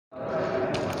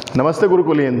Namaste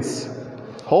Gurukulians.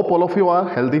 Hope all of you are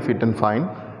healthy, fit and fine.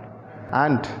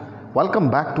 And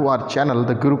welcome back to our channel,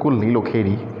 the Gurukul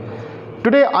NILOKHERI.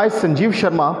 Today I, Sanjeev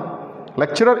Sharma,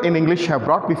 lecturer in English, have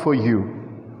brought before you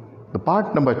the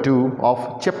part number 2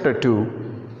 of chapter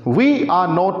 2. We are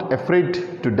not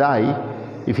afraid to die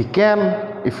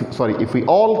if we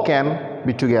all can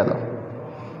be together.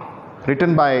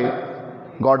 Written by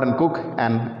Gorden Cook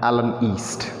and Alan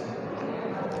East.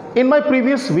 In my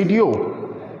previous video,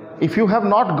 if you have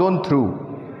not gone through,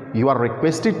 you are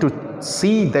requested to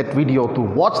see that video, to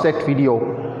watch that video,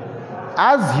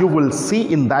 as you will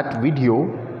see in that video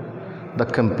the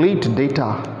complete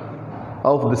data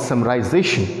of the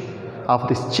summarization of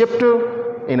this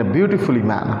chapter in a beautifully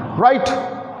manner. Right?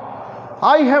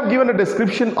 I have given a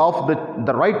description of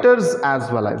the writers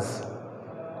as well as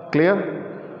clear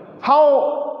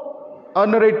how the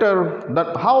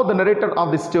narrator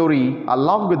of the story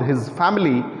along with his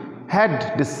family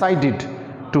had decided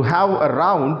to have a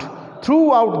round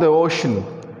throughout the ocean,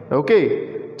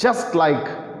 okay, just like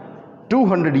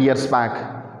 200 years back.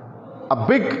 A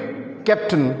big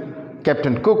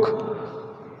Captain Cook,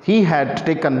 he had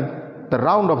taken the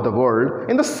round of the world.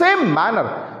 In the same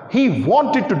manner, he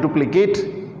wanted to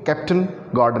duplicate Captain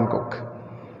Gorden Cook,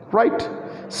 right?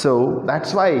 So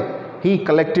that's why he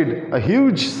collected a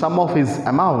huge sum of his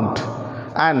amount,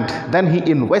 and then he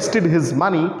invested his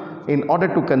money in order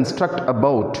to construct a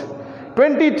boat.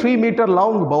 23-meter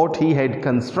long boat he had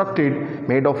constructed,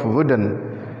 made of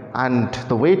wooden, and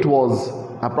the weight was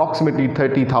approximately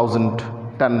 30,000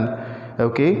 ton,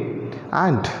 okay.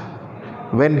 And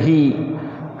when he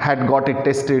had got it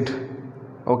tested,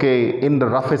 okay, in the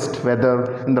roughest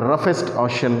weather, in the roughest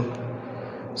ocean,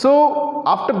 so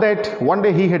after that one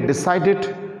day he had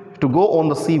decided to go on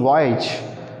the sea voyage.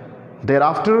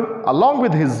 Thereafter, along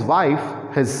with his wife,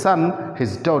 his son,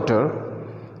 his daughter,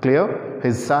 clear,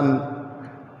 his son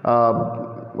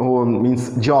who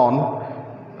means John,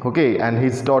 okay, and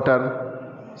his daughter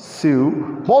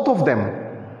Sue, both of them,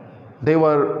 they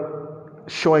were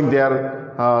showing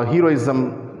their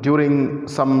heroism during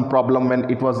some problem when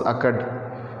it was occurred,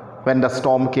 when the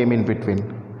storm came in between.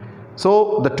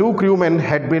 So the two crewmen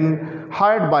had been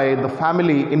hired by the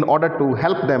family in order to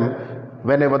help them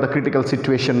whenever the critical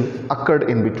situation occurred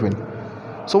in between.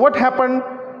 So what happened?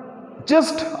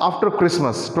 Just after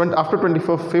Christmas, after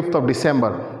 25th of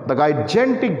December, the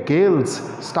gigantic gales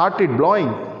started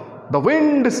blowing. The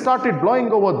wind started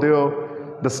blowing over there.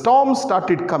 The storm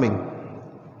started coming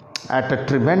at a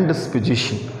tremendous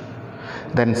position.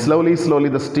 Then slowly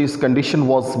the condition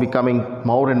was becoming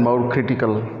more and more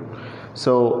critical.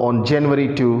 So on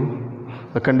January 2,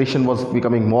 the condition was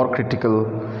becoming more critical.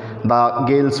 The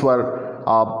gales were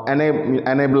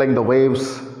enabling the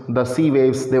waves, the sea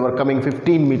waves, they were coming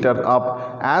 15 meters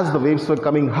up. As the waves were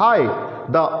coming high,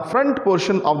 the front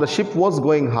portion of the ship was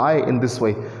going high in this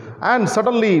way, and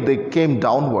suddenly they came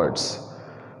downwards.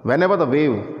 Whenever the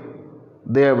wave,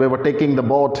 we were taking the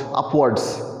boat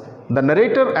upwards, the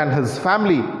narrator and his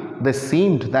family, they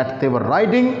seemed that they were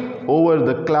riding over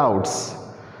the clouds.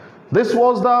 This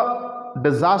was the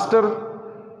disaster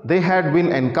they had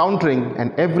been encountering,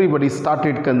 and everybody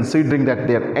started considering that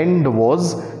their end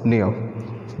was near.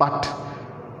 But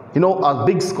you know, a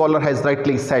big scholar has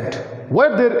rightly said,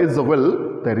 where there is a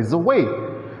will, there is a way.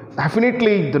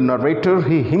 Definitely the narrator,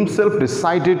 he himself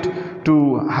decided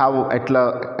to have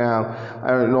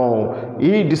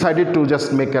he decided to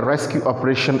just make a rescue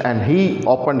operation, and he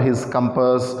opened his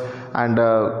compass, and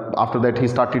after that he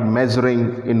started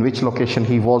measuring in which location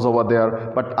he was over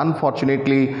there. But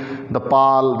unfortunately, the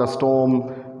pall, the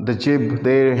storm, the jib,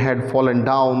 they had fallen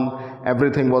down.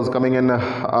 Everything was coming in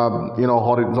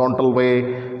horizontal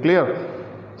way, clear.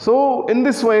 So in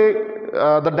this way,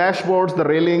 the dashboards, the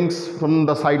railings from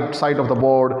the side of the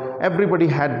board, everybody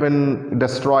had been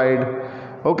destroyed.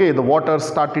 Okay, the water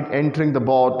started entering the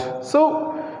boat.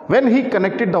 So when he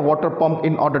connected the water pump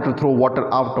in order to throw water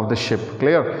out of the ship,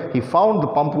 clear, he found the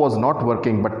pump was not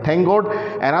working. But thank God,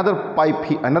 another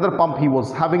pump he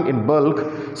was having in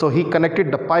bulk. So he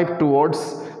connected the pipe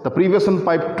towards the previous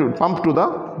pump to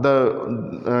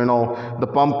the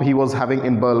pump he was having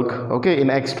in bulk, okay, in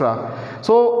extra.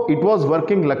 So it was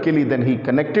working. Luckily, then he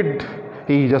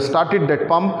just started that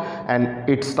pump, and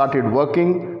it started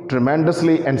working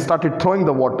tremendously and started throwing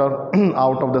the water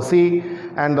out of the sea,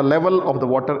 and the level of the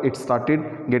water, it started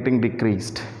getting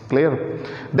decreased. Clear?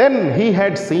 Then he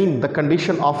had seen the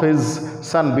condition of his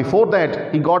son. Before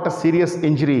that, he got a serious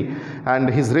injury and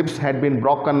his ribs had been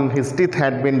broken, his teeth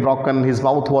had been broken, his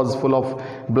mouth was full of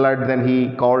blood. Then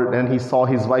he called and he saw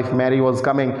his wife Mary was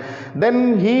coming.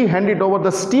 Then he handed over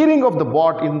the steering of the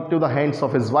boat into the hands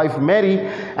of his wife Mary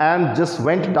and just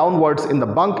went downwards in the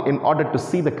bunk in order to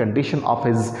see the condition of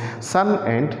his son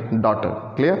and daughter.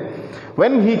 Clear?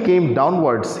 When he came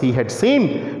downwards, he had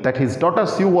seen that his daughter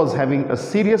Sue was having a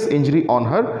serious injury on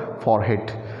her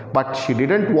forehead. But she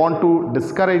didn't want to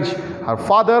discourage her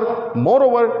father.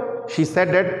 Moreover, she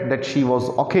said that she was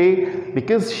okay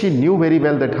because she knew very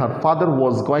well that her father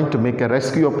was going to make a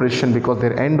rescue operation because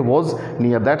their end was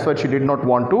near. That's why she did not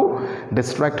want to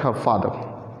distract her father.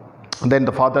 Then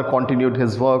the father continued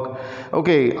his work.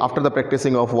 Okay, after the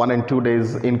practicing of 1 and 2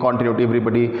 days in continuity,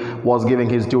 everybody was giving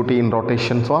his duty in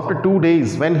rotation. So after 2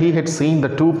 days, when he had seen the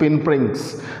 2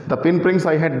 pinpricks, the pinpricks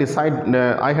I had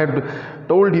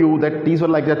told you that these were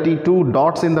like the 2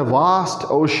 dots in the vast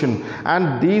ocean,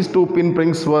 and these 2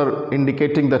 pinpricks were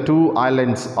indicating the 2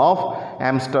 islands of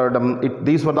Amsterdam.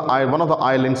 These were one of the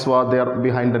islands were there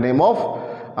behind the name of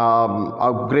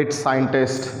a great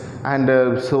scientist.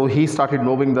 And so he started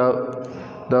moving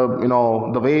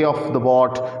the way of the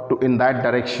boat in that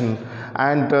direction,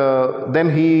 and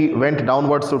then he went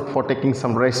downwards for taking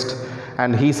some rest.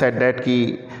 And he said that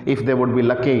if they would be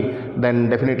lucky,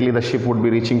 then definitely the ship would be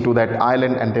reaching to that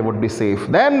island and they would be safe.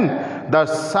 Then the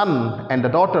son and the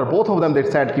daughter, both of them, they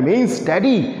said, means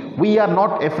daddy, we are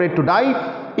not afraid to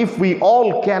die if we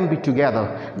all can be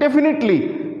together.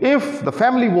 Definitely, if the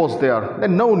family was there,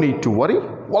 then no need to worry.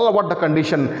 Well, what the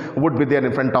condition would be there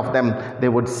in front of them, they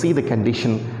would see the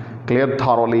condition clear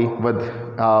thoroughly with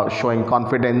showing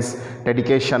confidence,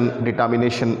 dedication,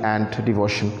 determination and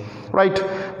devotion. Right?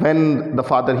 When the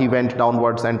father, he went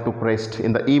downwards and took rest.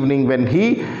 In the evening, when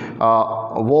he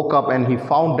woke up and he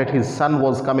found that his son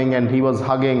was coming and he was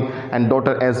hugging, and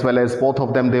daughter as well, as both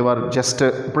of them, they were just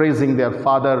praising their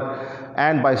father,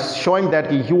 and by showing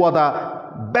that you are the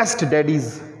best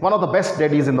daddies, one of the best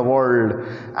daddies in the world.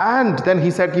 And then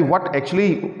he said what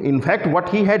actually, in fact, what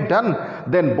he had done.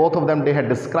 Then both of them, they had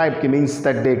described, means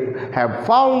that they have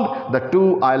found the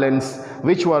 2 islands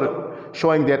which were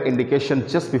showing their indication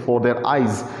just before their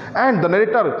eyes. And the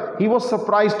narrator, he was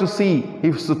surprised to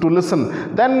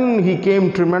listen. Then he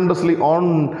came tremendously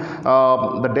on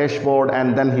the dashboard,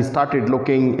 and then he started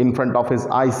looking in front of his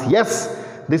eyes. Yes,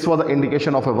 this was the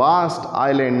indication of a vast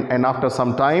island, and after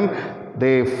some time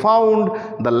they found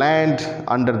the land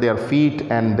under their feet,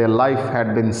 and their life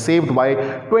had been saved by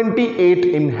 28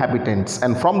 inhabitants.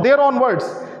 And from there onwards,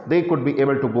 they could be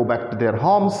able to go back to their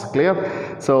homes. Clear?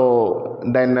 So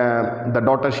then the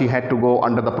daughter, she had to go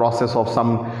under the process of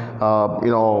some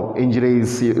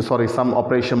injuries, some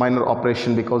operation, minor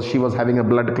operation, because she was having a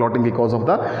blood clotting because of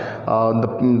the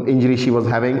injury she was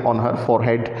having on her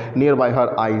forehead nearby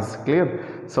her eyes. Clear?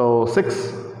 So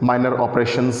 6 minor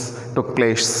operations took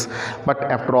place, but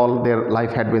after all their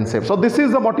life had been saved. So this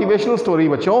is the motivational story,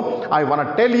 bacho. I want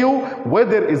to tell you, where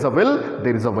there is a will,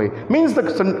 there is a way. Means the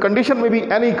condition may be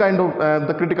any kind of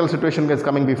the critical situation is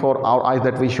coming before our eyes,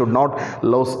 that we should not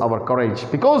lose our courage,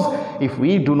 because if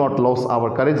we do not lose our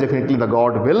courage, definitely the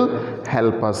God will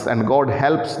help us, and God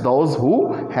helps those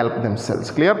who help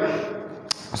themselves. Clear?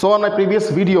 So on my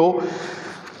previous video,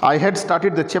 I had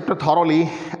started the chapter thoroughly,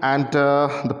 and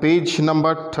the page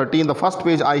number 13, the first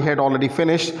page I had already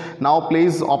finished. Now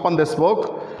please open this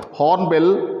book,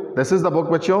 Hornbill. This is the book,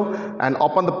 bacho, and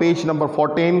open the page number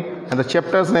 14, and the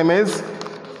chapter's name is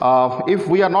If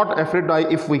We Are Not Afraid to Die,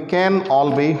 If We Can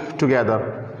All Be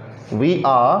Together. We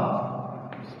are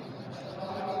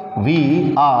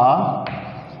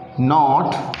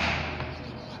not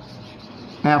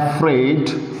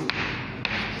afraid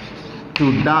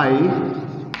to die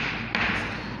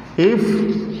if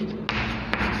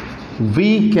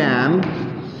we can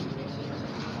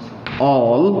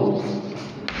all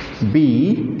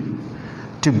be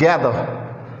together.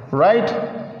 Right?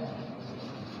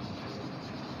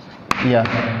 Yeah,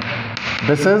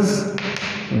 this is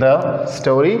the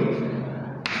story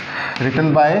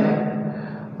written by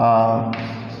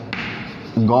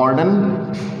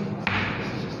Gorden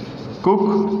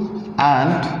Cook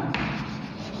and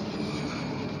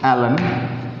Alan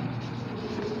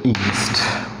East.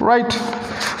 Right?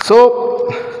 So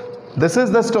this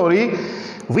is the story.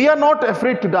 We are not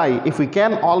afraid to die if we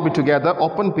can all be together.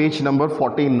 Open page number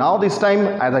 14. Now this time,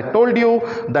 as I told you,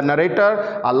 the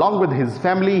narrator along with his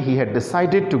family, he had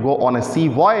decided to go on a sea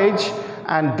voyage,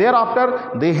 and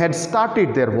thereafter they had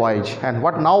started their voyage. And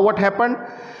what happened?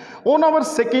 On our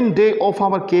second day of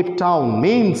our Cape Town,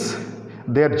 means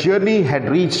their journey had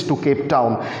reached to Cape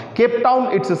Town. Cape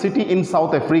Town, it's a city in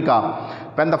South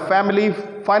Africa. When the family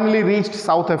finally reached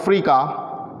South Africa,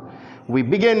 we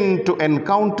begin to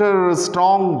encounter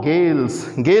strong gales.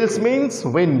 Gales means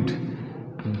wind.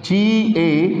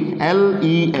 G-A-L-E-S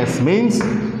means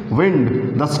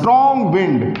wind. The strong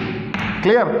wind.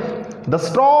 Clear? The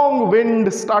strong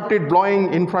wind started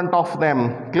blowing in front of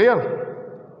them. Clear?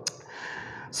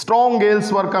 Strong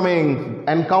gales were coming.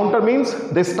 Encounter means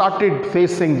they started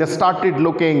facing, they started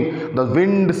looking, the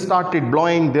wind started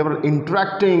blowing, they were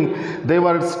interacting, they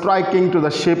were striking to the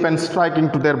ship and striking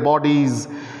to their bodies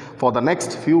for the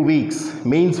next few weeks.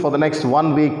 Means for the next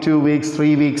 1 week, 2 weeks,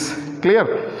 3 weeks. Clear?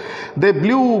 They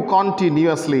blew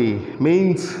continuously.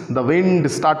 Means the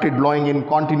wind started blowing in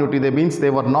continuity. That means they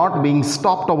were not being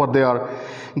stopped over there.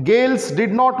 Gales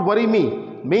did not worry me.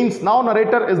 Means now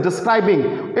narrator is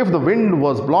describing if the wind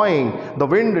was blowing, the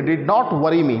wind did not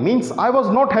worry me. Means I was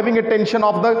not having a tension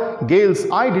of the gales.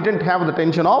 I didn't have the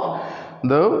tension of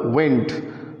the wind.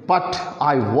 But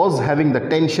I was having the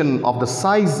tension of the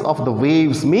size of the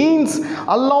waves. Means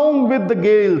along with the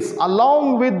gales,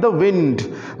 along with the wind,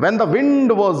 when the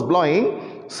wind was blowing,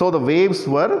 so the waves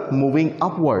were moving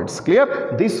upwards.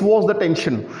 Clear? This was the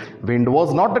tension. Wind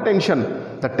was not the tension.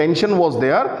 The tension was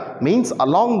there. Means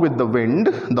along with the wind,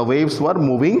 the waves were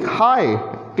moving high.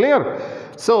 Clear?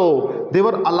 So they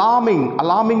were alarming.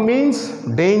 Alarming means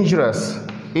dangerous.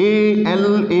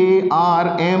 A-L-A-R-M-I-N-G.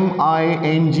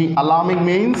 Alarming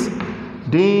means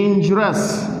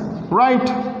dangerous. Right?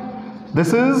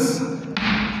 This is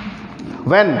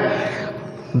when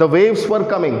the waves were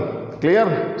coming.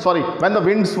 Clear? Sorry, when the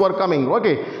winds were coming.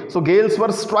 Okay, so gales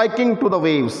were striking to the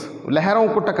waves.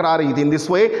 Leharon ko takra rahi thi in this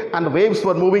way, and the waves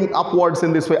were moving upwards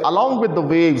in this way. Along with the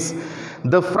waves,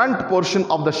 the front portion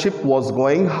of the ship was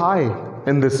going high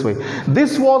in this way.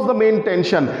 This was the main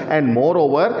tension, and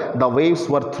moreover, the waves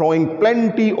were throwing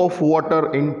plenty of water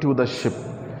into the ship,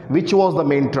 which was the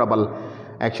main trouble.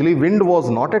 Actually, wind was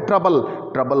not a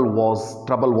trouble. Trouble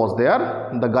was there.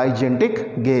 The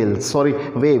gigantic gales. Sorry,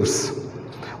 waves.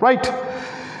 Right?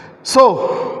 So,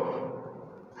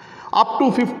 up to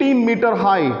 15-meter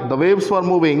high, the waves were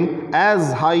moving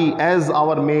as high as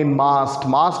our main mast.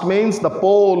 Mast means the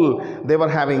pole they were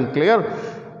having. Clear?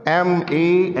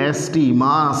 M-A-S-T.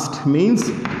 Mast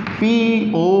means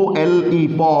P-O-L-E.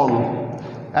 Pole.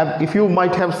 If you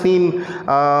might have seen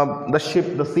the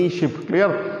ship, the sea ship.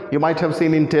 Clear? You might have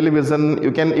seen in television.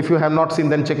 You can, if you have not seen,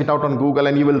 then check it out on Google,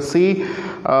 and you will see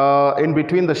in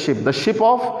between the ship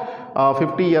of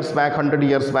 50 years back, 100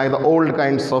 years back, the old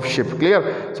kinds of ship.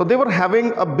 Clear? So they were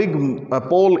having a big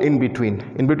pole in between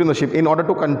the ship in order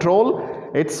to control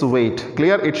its weight.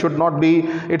 Clear? It should not be,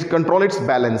 it control its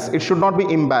balance. It should not be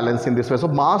imbalanced in this way. So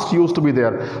mast used to be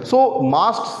there. So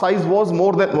mast size was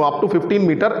more than up to 15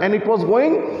 meter, and it was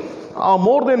going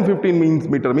more than 15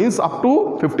 meter. Means up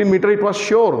to 15 meter it was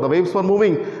sure. The waves were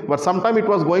moving, but sometime it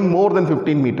was going more than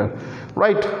 15 meter.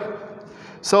 Right?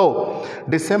 So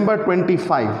December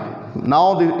 25.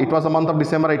 Now it was a month of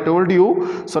December, I told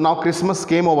you. So now Christmas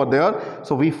came over there.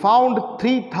 So we found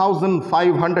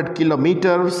 3,500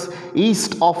 kilometers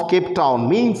east of Cape Town.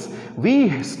 Means we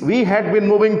had been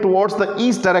moving towards the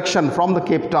east direction from the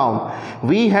Cape Town.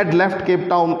 We had left Cape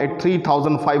Town at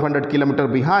 3,500 kilometers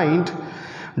behind,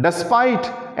 despite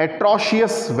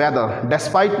atrocious weather.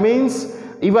 Despite means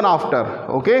even after.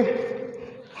 Okay?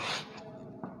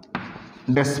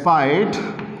 Despite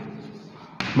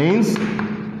means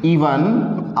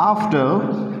even after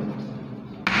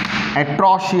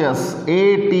atrocious.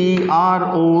 A-T-R-O-C-I-O-S.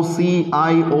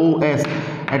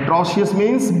 Atrocious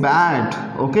means bad.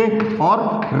 Okay?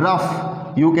 Or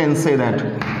rough. You can say that.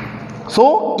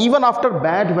 So even after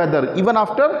bad weather, even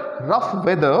after rough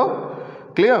weather,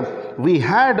 clear, we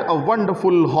had a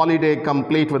wonderful holiday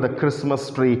complete with the Christmas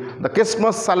tree, the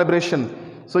Christmas celebration.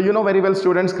 So you know very well,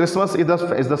 students, Christmas is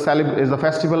the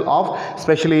festival of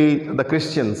especially the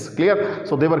Christians. Clear?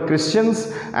 So they were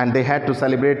Christians and they had to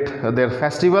celebrate their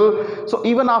festival. So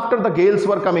even after the gales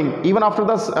were coming, even after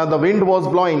the wind was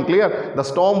blowing, clear, the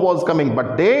storm was coming,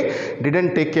 but they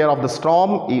didn't take care of the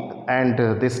storm, and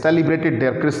they celebrated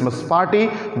their Christmas party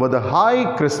with a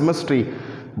high Christmas tree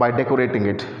by decorating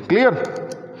it. Clear?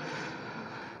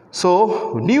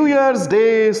 So New Year's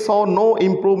Day saw no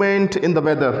improvement in the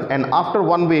weather, and after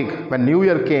 1 week when New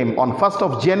Year came on 1st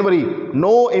of January,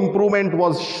 no improvement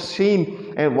was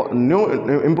seen, and no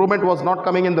improvement was not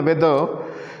coming in the weather.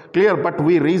 Clear? But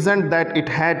we reasoned that it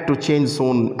had to change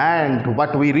soon, and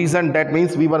what we reasoned, that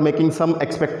means we were making some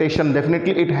expectation.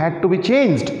 Definitely it had to be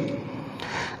changed,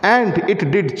 and it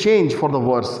did change for the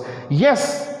worse.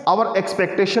 Yes, our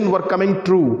expectation were coming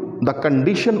true. The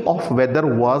condition of weather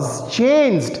was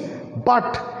changed,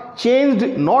 but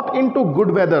changed not into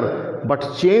good weather,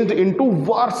 but changed into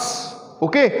worse.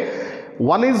 Okay,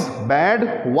 one is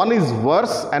bad, one is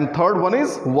worse, and third one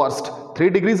is worst. 3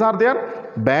 degrees are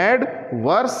there: bad,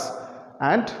 worse,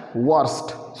 and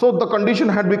worst. So the condition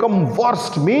had become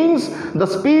worst, means the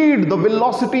speed, the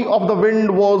velocity of the wind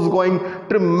was going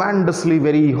tremendously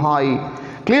very high.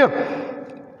 Clear?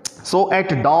 So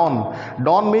at dawn,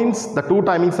 dawn means the two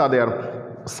timings are there: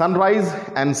 sunrise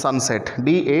and sunset,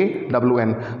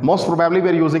 DAWN. Most probably we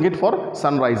are using it for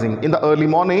sun rising. In the early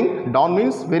morning, dawn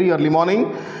means very early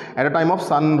morning, at a time of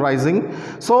sun rising.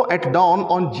 So at dawn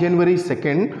on January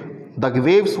 2nd, the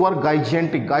waves were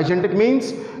gigantic. Gigantic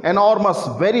means enormous,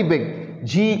 very big.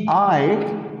 GIGANTIC.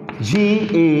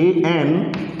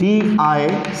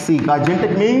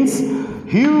 Gigantic means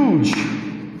huge,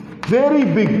 very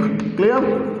big. Clear?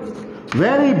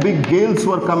 Very big gales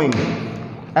were coming.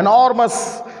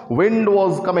 Enormous wind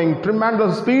was coming.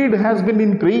 Tremendous speed has been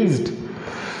increased.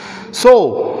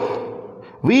 So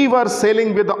we were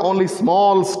sailing with the only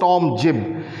small storm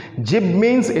jib. Jib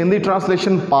means in the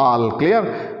translation pal.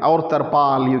 Clear? Or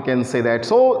tarpal, you can say that.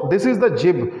 So this is the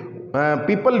jib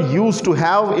people used to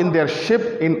have in their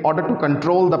ship in order to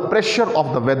control the pressure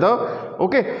of the weather.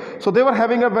 Okay, so they were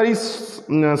having a very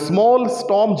small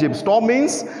storm jib. Storm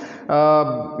means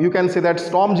you can say that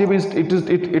storm jib is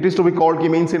it is to be called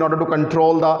means in order to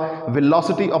control the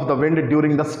velocity of the wind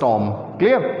during the storm.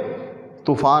 Clear?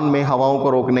 तूफान में हवाओं को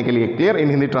रोकने के लिए. Clear in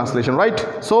Hindi translation, right?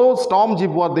 So storm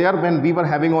jib was there when we were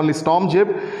having only storm jib,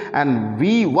 and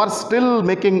we were still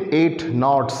making 8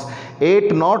 knots.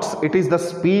 8 knots, it is the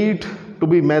speed to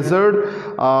be measured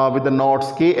with the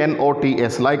knots,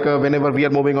 KNOTS. Like whenever we are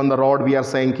moving on the road, we are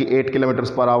saying ki 8 kilometers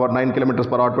per hour, 9 kilometers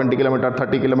per hour, 20 kilometers,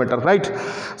 30 kilometers, right?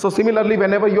 So similarly,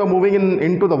 whenever you are moving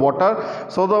into the water,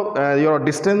 so the your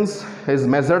distance is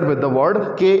measured with the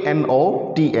word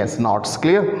KNOTS, knots.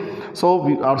 Clear?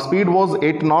 So our speed was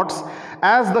 8 knots.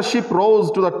 As the ship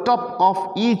rose to the top of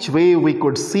each wave, we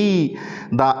could see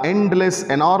the endless,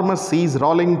 enormous seas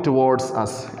rolling towards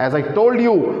us. As I told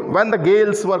you, when the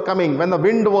gales were coming, when the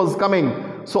wind was coming,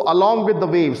 so along with the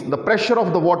waves, the pressure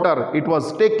of the water, it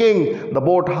was taking the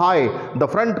boat high. The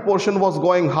front portion was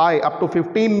going high up to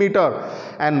 15 meters.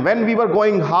 And when we were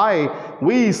going high,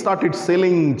 we started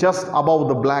sailing just above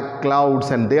the black clouds,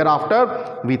 and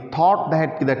thereafter we thought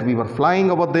that we were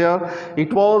flying over there.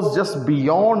 It was just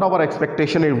beyond our expectation.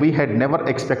 We had never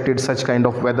expected such kind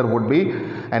of weather would be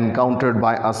encountered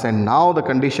by us, and now the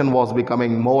condition was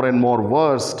becoming more and more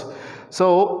worst.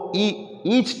 So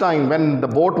each time when the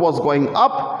boat was going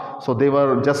up, so they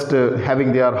were just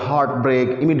having their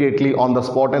heartbreak immediately on the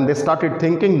spot, and they started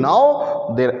thinking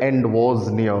now their end was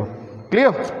near.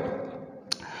 Clear?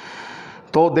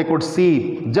 So they could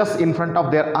see just in front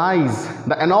of their eyes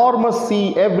the enormous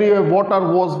sea. Everywhere water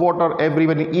was water,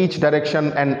 everywhere in each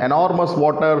direction, and enormous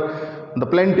water. The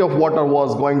plenty of water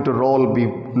was going to roll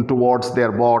towards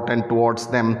their boat and towards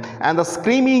them. And the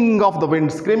screaming of the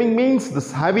wind. Screaming means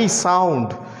this heavy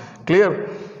sound. Clear?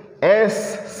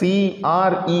 SCREAMING.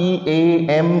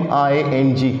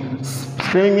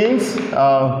 Screaming means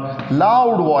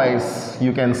loud voice,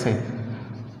 you can say.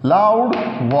 Loud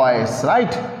voice,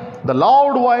 right? The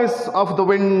loud voice of the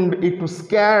wind, it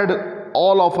scared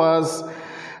all of us.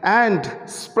 And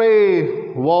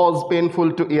spray was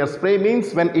painful to hear. Spray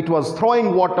means when it was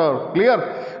throwing water,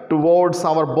 clear, towards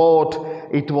our boat,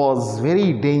 it was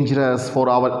very dangerous for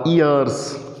our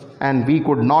ears, and we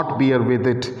could not bear with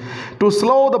it. To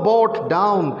slow the boat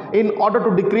down in order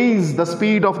to decrease the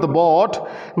speed of the boat,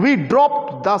 we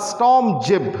dropped the storm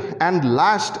jib and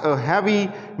lashed a heavy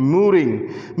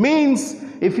mooring. Means,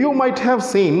 if you might have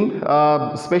seen,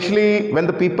 especially when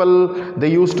the people, they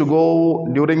used to go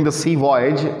during the sea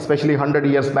voyage, especially 100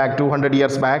 years back, 200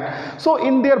 years back. So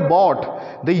in their boat,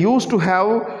 they used to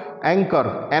have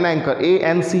anchor, an anchor,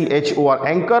 ANCHOR.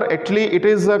 Anchor, actually it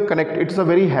is a it's a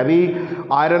very heavy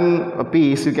iron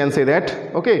piece, you can say that.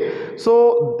 Okay,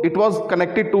 so it was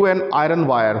connected to an iron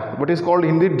wire, what is called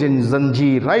Hindi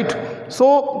zanjeer, right?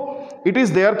 So it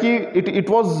is there ki it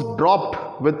was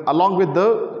dropped with along with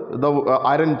the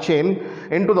iron chain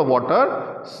into the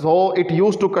water, so it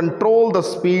used to control the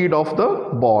speed of the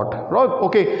boat, right?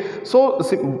 Okay, so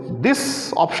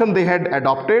this option they had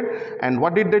adopted, and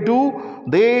what did they do?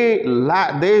 They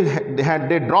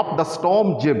dropped the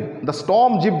storm jib. The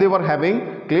storm jib they were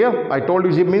having, clear? I told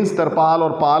you jib means tarpal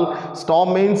or pal.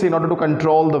 Storm means in order to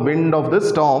control the wind of the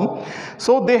storm.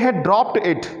 So they had dropped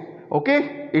it.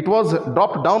 Okay, it was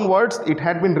dropped downwards, it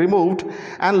had been removed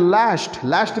and lashed.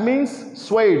 Lashed means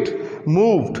swayed,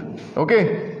 moved.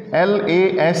 Okay,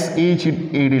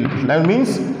 L-A-S-E-D. That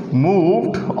means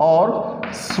moved or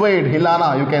swayed.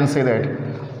 Hilana, you can say that.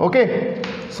 Okay.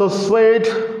 So swayed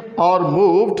or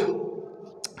moved.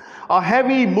 A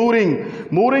heavy mooring.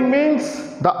 Mooring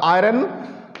means the iron.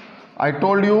 I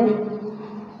told you.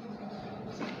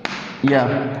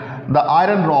 Yeah. The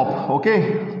iron rope.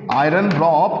 Okay. Iron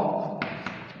rope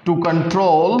to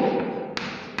control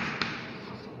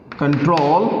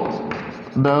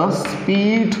the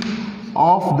speed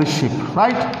of the ship,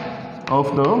 right?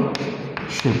 Of the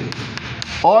ship.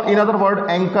 Or in other word,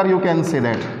 anchor, you can say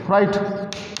that, right?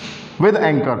 With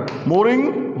anchor.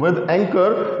 Mooring with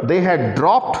anchor, they had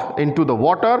dropped into the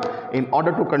water in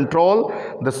order to control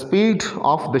the speed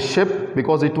of the ship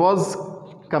because it was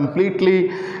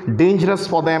completely dangerous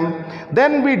for them.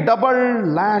 Then we double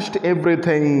lashed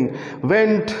everything,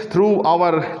 went through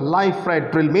our life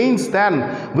raft drill, means then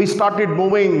we started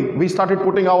moving, we started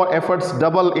putting our efforts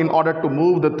double in order to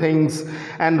move the things,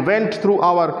 and went through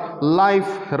our life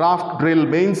raft drill,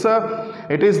 means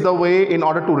it is the way in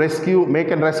order to rescue,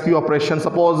 make and rescue operation.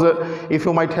 Suppose if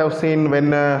you might have seen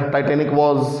when Titanic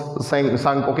was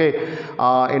sunk, okay,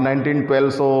 in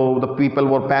 1912, so the people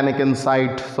were panic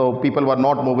inside, so people were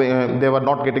not moving, they were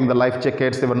not getting the life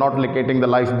jackets, they were not getting the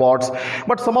lifeboats,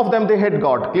 but some of them they had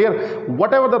got clear.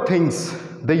 Whatever the things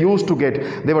they used to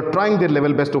get, they were trying their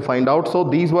level best to find out. So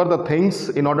these were the things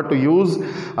in order to use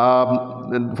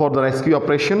for the rescue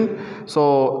operation.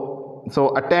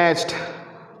 So attached,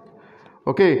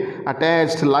 okay,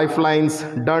 attached lifelines,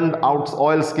 dunned out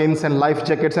oil skins and life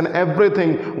jackets and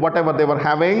everything whatever they were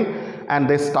having, and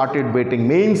they started waiting,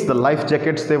 means the life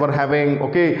jackets they were having,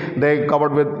 okay, they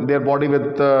covered with their body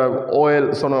with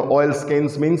oil, so no, oil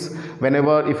skins, means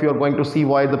whenever, if you are going to see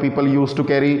why the people used to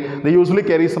carry, they usually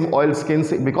carry some oil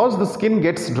skins because the skin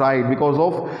gets dried because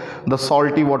of the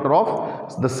salty water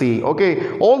of the sea.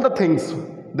 Okay, all the things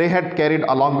they had carried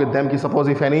along with them, ki suppose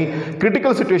if any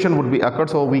critical situation would be occurred,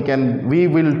 so we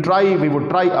would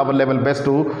try our level best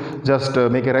to just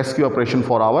make a rescue operation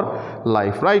for our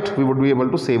life, right? We would be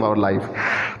able to save our life.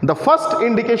 The first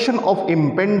indication of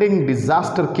impending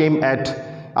disaster came at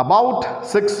about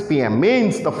 6 p.m.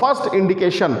 means the first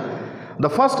indication, the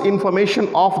first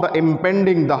information of the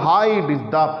impending,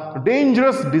 the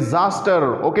dangerous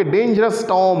disaster, okay, dangerous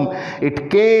storm,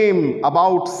 it came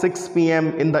about 6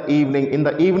 p.m. in the evening. In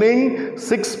the evening,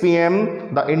 6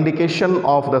 p.m., the indication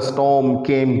of the storm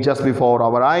came just before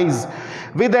our eyes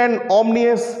with an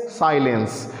ominous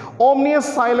silence.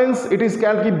 Ominous silence, it is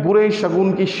called ki bure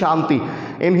shagun ki shanti.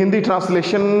 In Hindi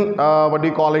translation, what do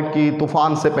you call it, ki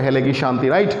tufan se pehle ki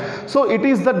shanti, right? So it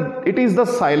is the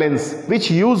silence which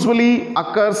usually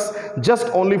occurs just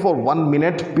only for 1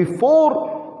 minute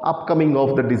before upcoming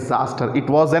of the disaster. It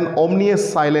was an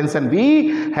ominous silence, and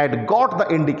we had got the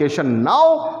indication,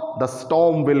 now the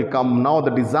storm will come, now the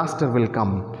disaster will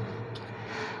come.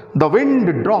 The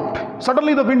wind dropped.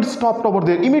 Suddenly the wind stopped over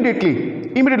there. Immediately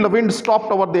the wind stopped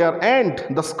over there, and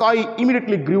the sky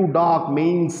immediately grew dark,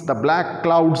 means the black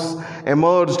clouds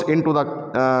emerged into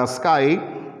the sky.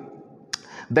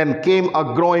 Then came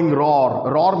a growing roar.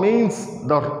 Roar means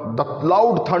the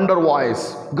loud thunder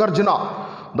voice, garjana.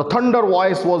 The thunder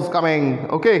voice was coming,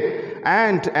 okay,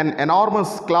 and an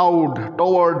enormous cloud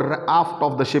toward aft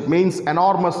of the ship, means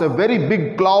enormous, a very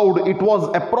big cloud. It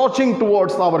was approaching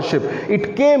towards our ship.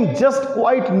 It came just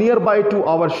quite nearby to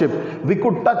our ship. We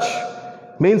could touch,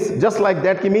 means just like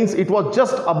that, means it was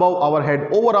just above our head,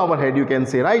 over our head, you can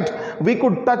say, right? We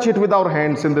could touch it with our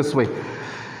hands in this way.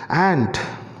 And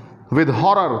with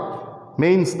horror,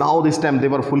 means now this time they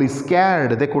were fully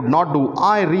scared, they could not do.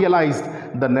 I realized,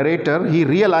 the narrator, he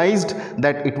realized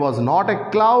that it was not a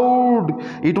cloud,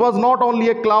 it was not only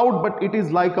a cloud, but it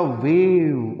is like a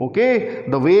wave, okay,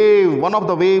 the wave, one of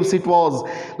the waves, it was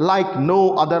like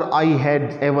no other I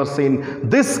had ever seen.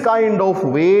 This kind of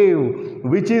wave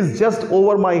which is just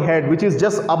over my head, which is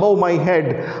just above my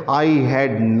head, I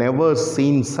had never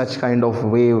seen such kind of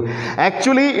wave.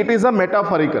 Actually it is a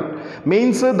metaphorical,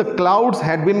 means the clouds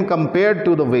had been compared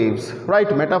to the waves, right?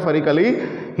 Metaphorically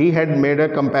he had made a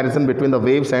comparison between the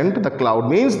waves and the cloud,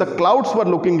 means the clouds were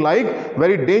looking like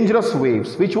very dangerous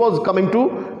waves which was coming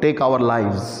to take our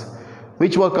lives,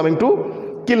 which were coming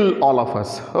to kill all of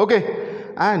us,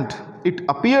 okay. And it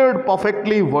appeared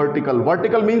perfectly vertical.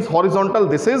 Vertical means horizontal,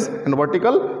 this is, and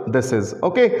vertical, this is,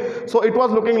 okay. So it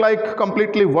was looking like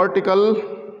completely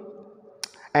vertical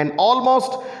and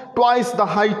almost twice the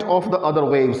height of the other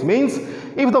waves, means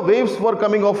if the waves were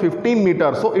coming of 15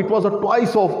 meters, so it was a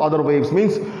twice of other waves,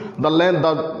 means the length,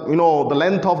 the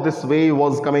length of this wave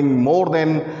was coming more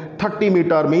than 30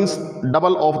 meter, means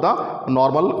double of the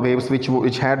normal waves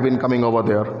which had been coming over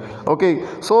there. Okay,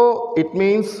 so it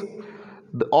means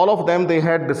all of them, they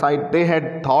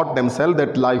had thought themselves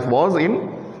that life was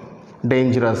in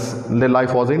dangerous, their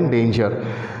life was in danger.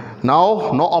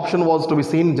 Now no option was to be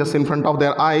seen just in front of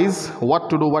their eyes, what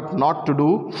to do, what not to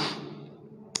do.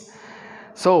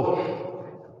 So,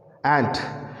 and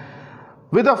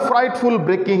with a frightful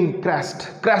breaking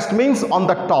crest means on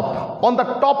the top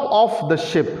of the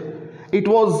ship, it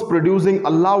was producing a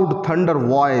loud thunder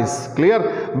voice.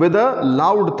 Clear? With a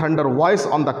loud thunder voice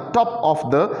on the top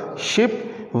of the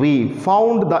ship, we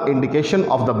found the indication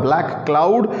of the black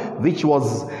cloud which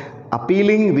was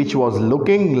appealing, which was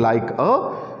looking like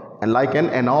an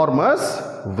enormous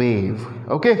wave.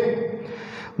 Okay,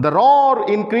 the roar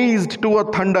increased to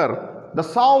a thunder. The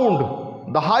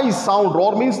sound, the high sound,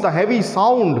 roar means the heavy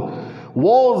sound,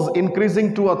 was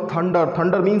increasing to a thunder.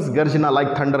 Thunder means garjana,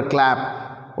 like thunder clap.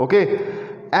 Okay,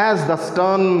 as the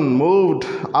stern moved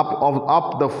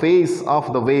up the face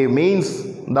of the wave, means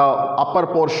the upper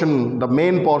portion, the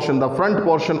main portion, the front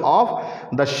portion of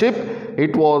the ship,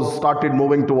 it was started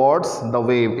moving towards the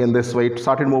wave. In this way, it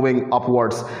started moving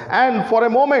upwards, and for a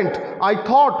moment I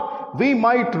thought we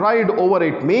might ride over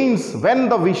it. Means when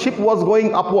the ship was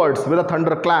going upwards with a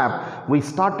thunderclap, we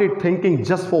started thinking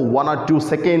just for 1 or 2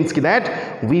 seconds that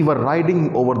we were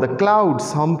riding over the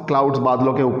clouds. Hum clouds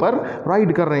बादलों के ऊपर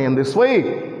ride कर रहे हैं in this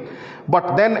way.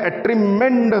 But then a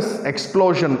tremendous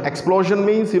explosion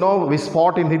means, we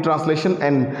spot in the translation,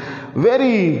 and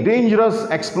very dangerous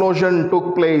explosion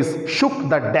took place, shook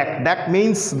the deck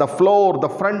means the floor, the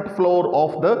front floor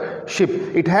of the ship.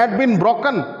 It had been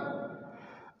broken.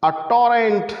 A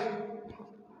torrent,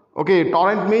 okay,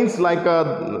 torrent means like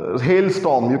a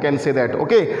hailstorm, you can say that.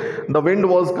 Okay, the wind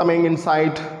was coming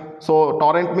inside, so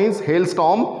torrent means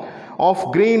hailstorm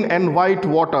of green and white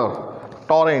water.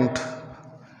 Torrent,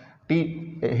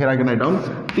 here I can write down,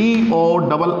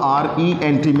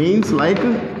 TORRENT means like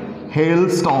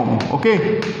hailstorm.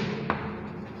 Okay,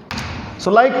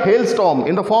 so like hailstorm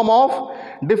in the form of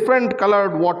different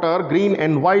colored water, green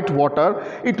and white water,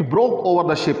 it broke over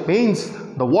the ship. Means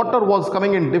the water was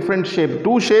coming in different shape,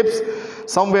 2 shapes,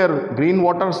 somewhere green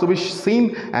water to be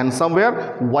seen and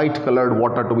somewhere white colored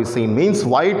water to be seen. Means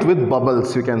white with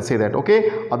bubbles, you can say that.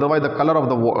 Okay, otherwise the color of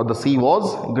the sea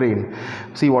was green,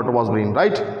 sea water was green,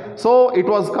 right? So it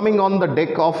was coming on the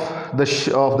deck of the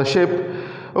ship.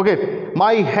 Okay,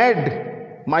 my head,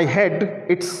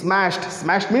 it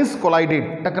smashed means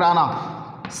collided,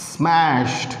 takrana,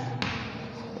 smashed,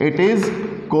 it is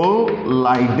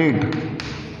collided.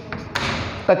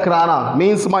 Takrana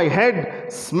means my head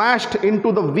smashed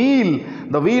into the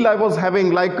wheel I was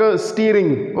having, like a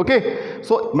steering. Okay,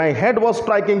 so my head was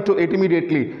striking to it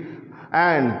immediately,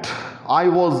 and I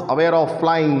was aware of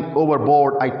flying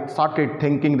overboard. I started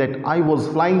thinking that I was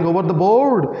flying over the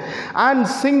board and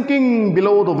sinking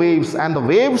below the waves, and the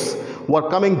waves were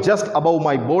coming just above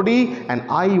my body, and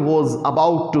I was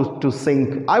about to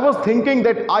sink. I was thinking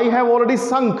that I have already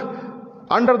sunk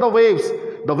under the waves.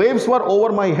 The waves were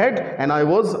over my head and I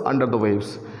was under the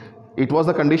waves. It was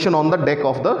the condition on the deck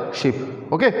of the ship.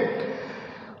 Okay,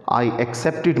 I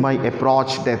accepted my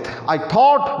approach death. I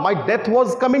thought my death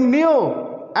was coming near,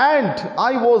 and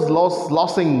I was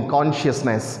losing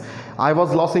consciousness. I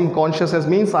was losing consciousness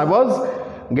means I was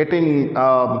getting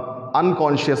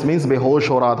unconscious, means behosh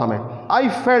ho raha tha main. I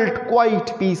felt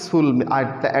quite peaceful.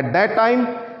 At that time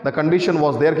the condition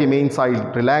was there, ki means I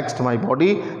relaxed my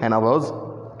body and I was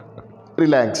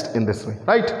relaxed in this way,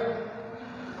 right?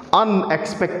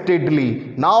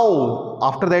 Unexpectedly, now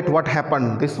after that what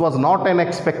happened? This was not an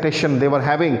expectation they were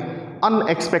having.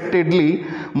 Unexpectedly,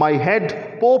 my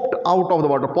head popped out of the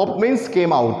water. Popped means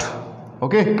came out.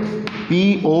 Okay,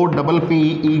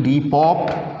 POPPED,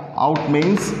 popped out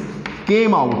means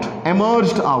came out,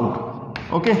 emerged out.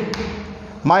 Okay,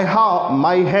 my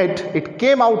head, it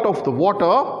came out of the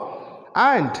water,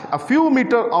 and a few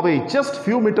meter away, just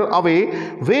few meter away,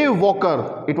 Wave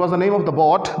Walker, it was the name of the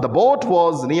boat. The boat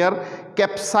was near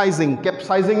capsizing.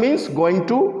 Capsizing means going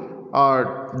to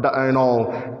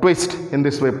twist in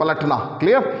this way, palatna.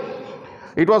 Clear?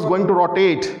 It was going to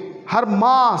rotate. Her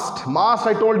mast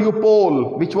I told you,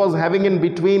 pole, which was having in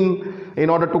between in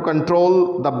order to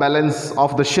control the balance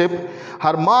of the ship.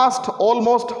 Her mast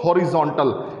almost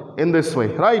horizontal in this way,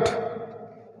 right?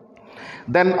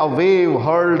 Then a wave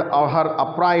hurled her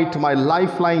upright, my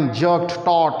lifeline jerked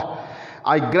taut.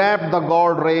 I grabbed the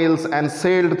guard rails and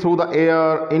sailed through the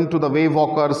air into the wave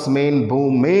walker's main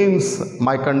boom. Means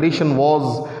my condition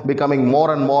was becoming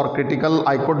more and more critical.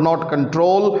 I could not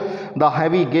control the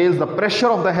heavy gales, the pressure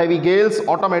of the heavy gales.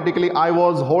 Automatically I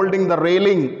was holding the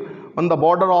railing on the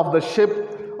border of the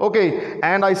ship, okay,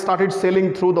 and I started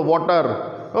sailing through the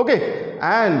water, okay,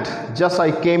 and just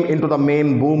I came into the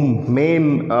main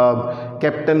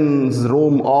captain's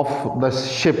room of the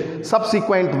ship.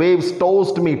 Subsequent waves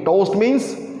tossed me. Tossed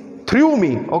means threw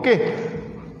me, okay,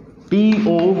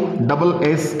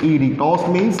 T-O-S-S-E-D. Tossed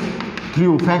means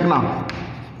threw, fenkna.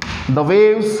 The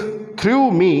waves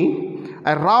threw me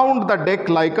around the deck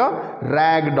like a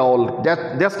rag doll.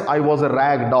 Just I was a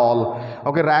rag doll.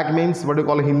 Okay, rag means what do you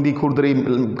call Hindi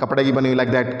khurdri kapde ki bani hui,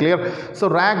 like that, clear? So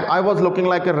rag, I was looking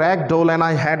like a rag doll, and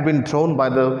I had been thrown by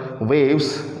the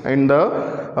waves in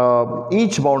the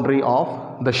each boundary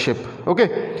of the ship.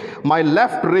 Okay, my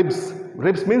left ribs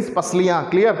means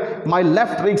pasliyan, clear? My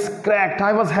left ribs cracked.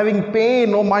 I was having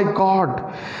pain. Oh my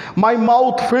God, my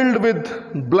mouth filled with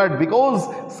blood because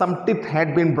some teeth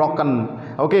had been broken.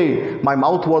 Okay, my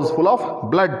mouth was full of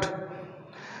blood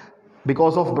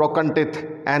because of broken teeth,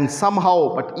 and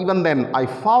somehow, but even then, I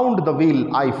found the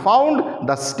wheel. I found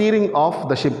the steering of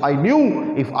the ship. I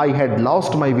knew if I had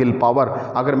lost my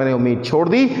willpower, agar maine umeed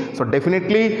chhod di, so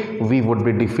definitely we would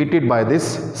be defeated by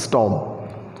this storm.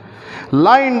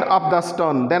 Lined up the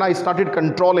stern, then I started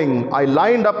controlling. I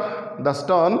lined up the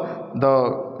stern,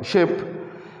 the ship,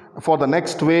 for the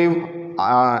next wave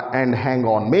and hang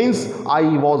on. Means I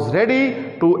was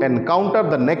ready to encounter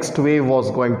the next wave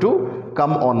was going to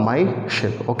come on my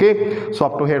ship. Okay, so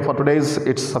up to here for today's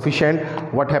it's sufficient.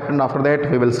 What happened after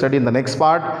that we will study in the next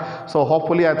part. So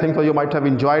hopefully I think so you might have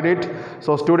enjoyed it.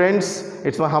 So students,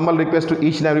 it's my humble request to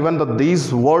each and everyone that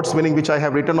these words meaning which I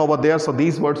have written over there, so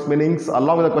these words meanings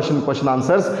along with the question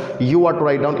answers you are to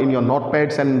write down in your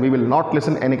notepads, and we will not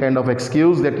listen any kind of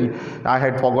excuse that I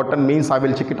had forgotten. Means I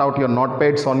will check it out your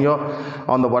notepads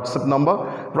on the WhatsApp number,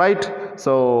 right?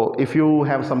 So if you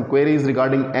have some queries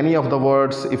regarding any of the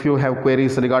words, if you have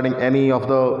queries regarding any of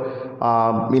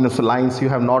the lines you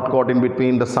have not got in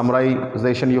between, the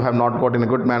summarization you have not got in a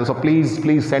good manner, so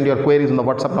please send your queries on the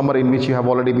WhatsApp number in which you have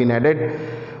already been added.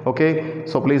 Okay,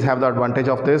 so please have the advantage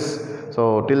of this.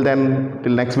 So till then,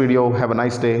 till next video, have a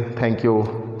nice day. Thank you.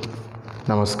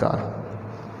 Namaskar.